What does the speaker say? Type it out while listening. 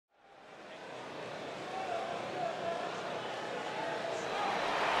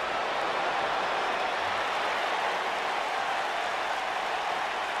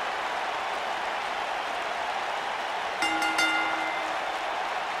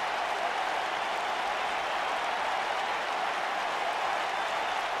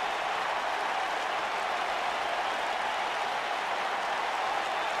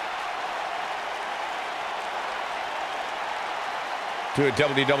Two of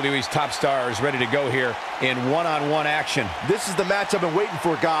WWE's top stars ready to go here in one-on-one action. This is the match I've been waiting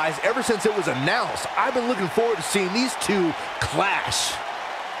for, guys. Ever since it was announced, I've been looking forward to seeing these two clash.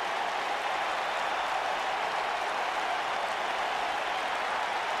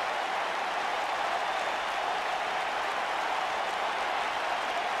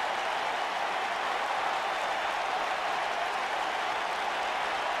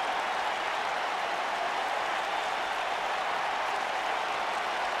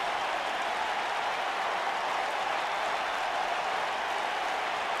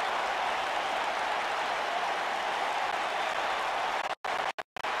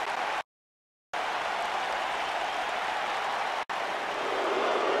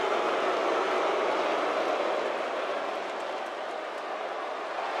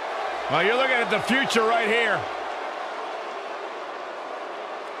 Well, you're looking at the future right here.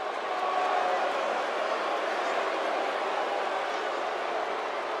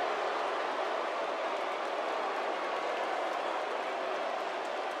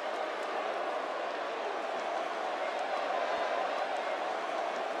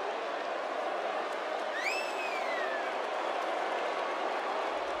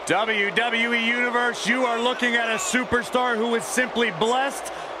 WWE Universe, you are looking at a superstar who is simply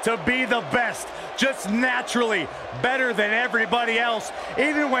blessed to be the best, just naturally better than everybody else,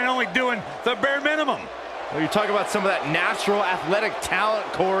 even when only doing the bare minimum. Well, you talk about some of that natural athletic talent,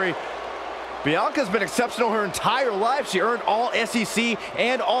 Corey. Bianca's been exceptional her entire life. She earned all SEC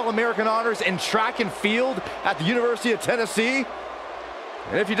and All-American honors in track and field at the University of Tennessee.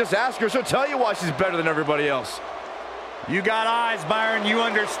 And if you just ask her, she'll tell you why she's better than everybody else. You got eyes, Byron, you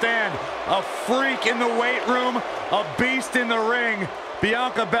understand. A freak in the weight room, a beast in the ring.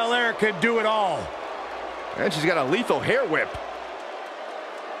 Bianca Belair could do it all. And she's got a lethal hair whip.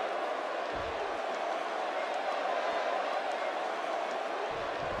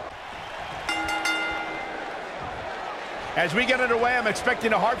 As we get underway, I'm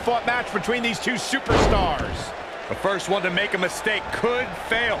expecting a hard-fought match between these two superstars. The first one to make a mistake could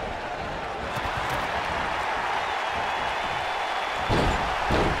fail.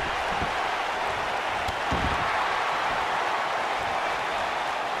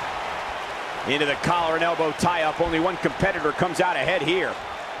 Into the collar and elbow tie-up. Only one competitor comes out ahead here.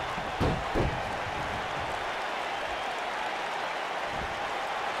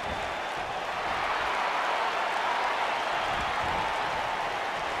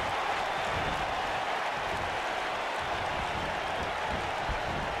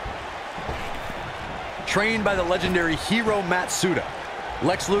 Trained by the legendary hero Matsuda,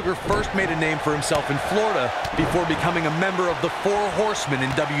 Lex Luger first made a name for himself in Florida before becoming a member of the Four Horsemen in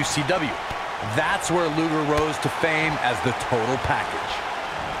WCW. That's where Luger rose to fame as the total package.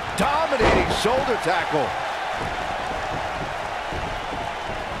 Dominating shoulder tackle.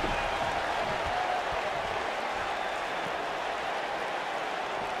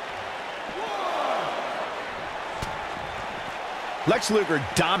 Lex Luger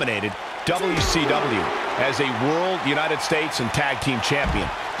dominated WCW as a World, United States, and Tag Team Champion.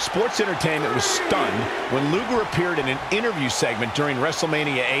 Sports Entertainment was stunned when Luger appeared in an interview segment during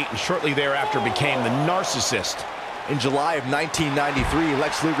WrestleMania 8 and shortly thereafter became the Narcissist. In July of 1993,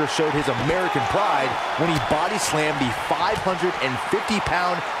 Lex Luger showed his American pride when he body slammed the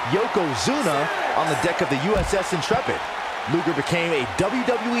 550-pound Yokozuna on the deck of the USS Intrepid. Luger became a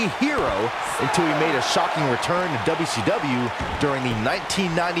WWE hero until he made a shocking return to WCW during the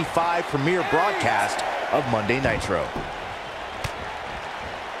 1995 premiere broadcast of Monday Nitro.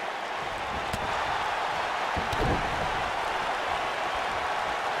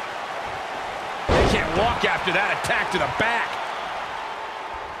 They can't walk after that attack to the back.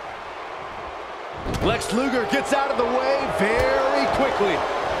 Lex Luger gets out of the way very quickly.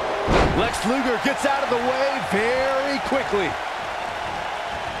 Lex Luger gets out of the way very quickly.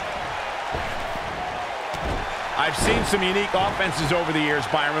 I've seen some unique offenses over the years,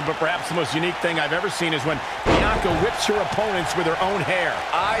 Byron, but perhaps the most unique thing I've ever seen is when Bianca whips her opponents with her own hair.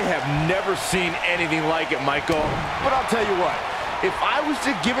 I have never seen anything like it, Michael. But I'll tell you what, if I was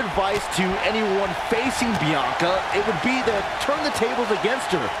to give advice to anyone facing Bianca, it would be to turn the tables against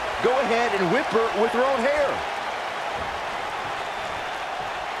her. Go ahead and whip her with her own hair.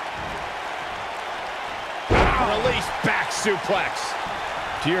 Release back suplex.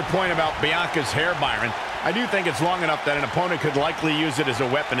 To your point about Bianca's hair, Byron, I do think it's long enough that an opponent could likely use it as a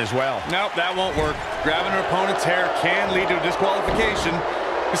weapon as well. Nope, that won't work. Grabbing an opponent's hair can lead to a disqualification.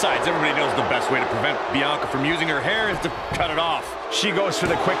 Besides, everybody knows the best way to prevent Bianca from using her hair is to cut it off. She goes for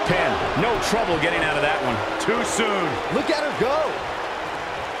the quick pin. No trouble getting out of that one. Too soon. Look at her go.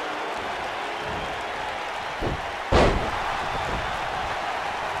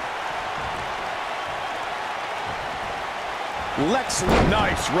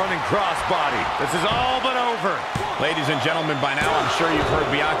 Nice running crossbody. This is all but over. Ladies and gentlemen, by now I'm sure you've heard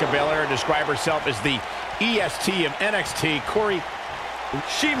Bianca Belair describe herself as the EST of NXT. Corey,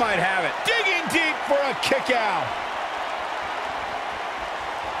 she might have it. Digging deep for a kick out.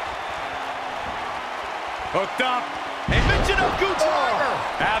 Hooked up. A Michinoku driver.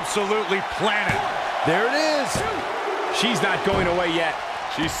 Absolutely planet. There it is. She's not going away yet.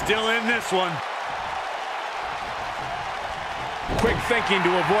 She's still in this one. Quick thinking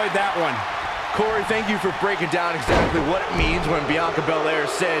to avoid that one. Corey, thank you for breaking down exactly what it means when Bianca Belair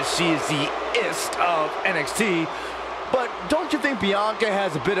says she is the ist of NXT. But don't you think Bianca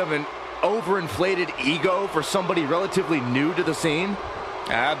has a bit of an overinflated ego for somebody relatively new to the scene?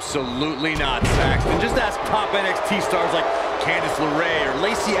 Absolutely not, Saxton. Just ask top NXT stars like Candice LeRae or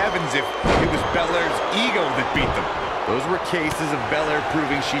Lacey Evans if it was Belair's ego that beat them. Those were cases of Belair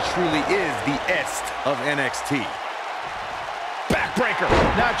proving she truly is the est of NXT. Backbreaker.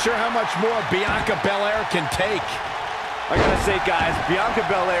 Not sure how much more Bianca Belair can take. I gotta say, guys, Bianca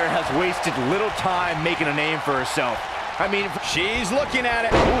Belair has wasted little time making a name for herself. I mean, she's looking at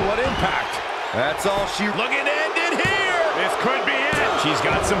it. Ooh, what impact. That's all she... Looking to end it here. This could be it. She's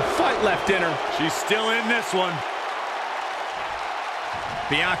got some fight left in her. She's still in this one.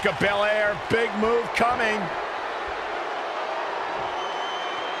 Bianca Belair, big move coming.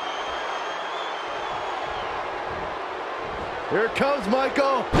 Here it comes,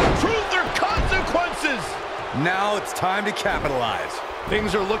 Michael. Truth or consequences. Now it's time to capitalize.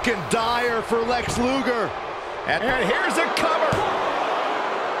 Things are looking dire for Lex Luger. And here's a cover.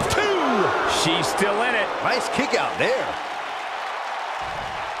 2. She's still in it. Nice kick out there.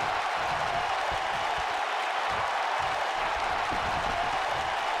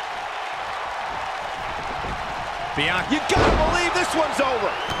 Bianca, you gotta believe this one's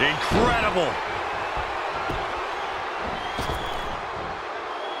over. Incredible.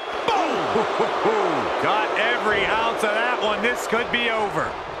 Got every ounce of that one. This could be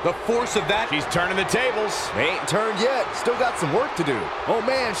over. The force of that. She's turning the tables. They ain't turned yet. Still got some work to do. Oh,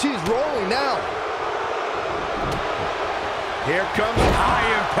 man, she's rolling now. Here comes high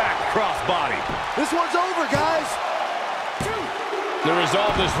impact crossbody. This one's over, guys. The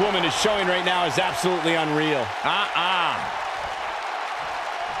resolve this woman is showing right now is absolutely unreal.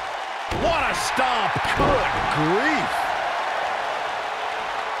 What a stomp. Good grief.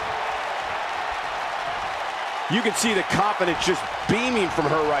 You can see the confidence just beaming from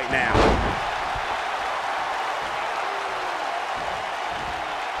her right now.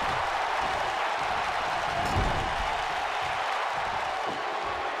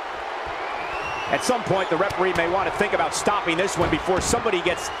 At some point, the referee may want to think about stopping this one before somebody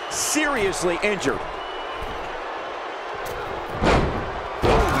gets seriously injured.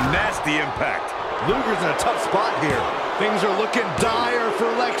 Oh, nasty impact. Luger's in a tough spot here. Things are looking dire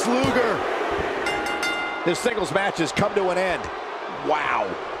for Lex Luger. This singles match has come to an end. Wow.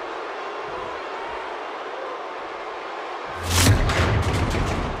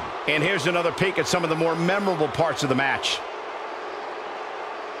 And here's another peek at some of the more memorable parts of the match.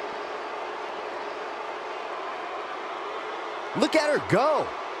 Look at her go.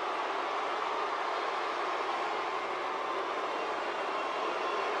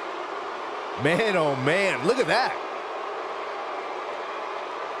 Man, oh man, look at that.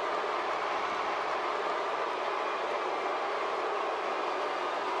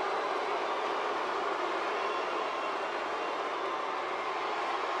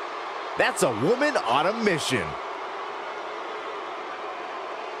 That's a woman on a mission.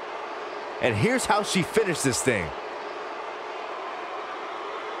 And here's how she finished this thing.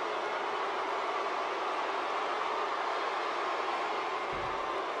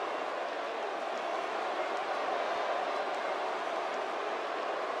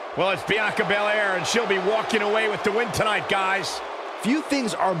 Well, it's Bianca Belair, and she'll be walking away with the win tonight, guys. Few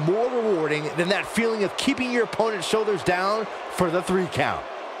things are more rewarding than that feeling of keeping your opponent's shoulders down for the 3 count.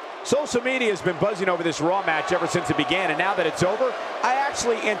 Social media has been buzzing over this Raw match ever since it began, and now that it's over, I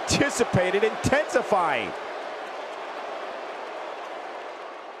actually anticipate it intensifying.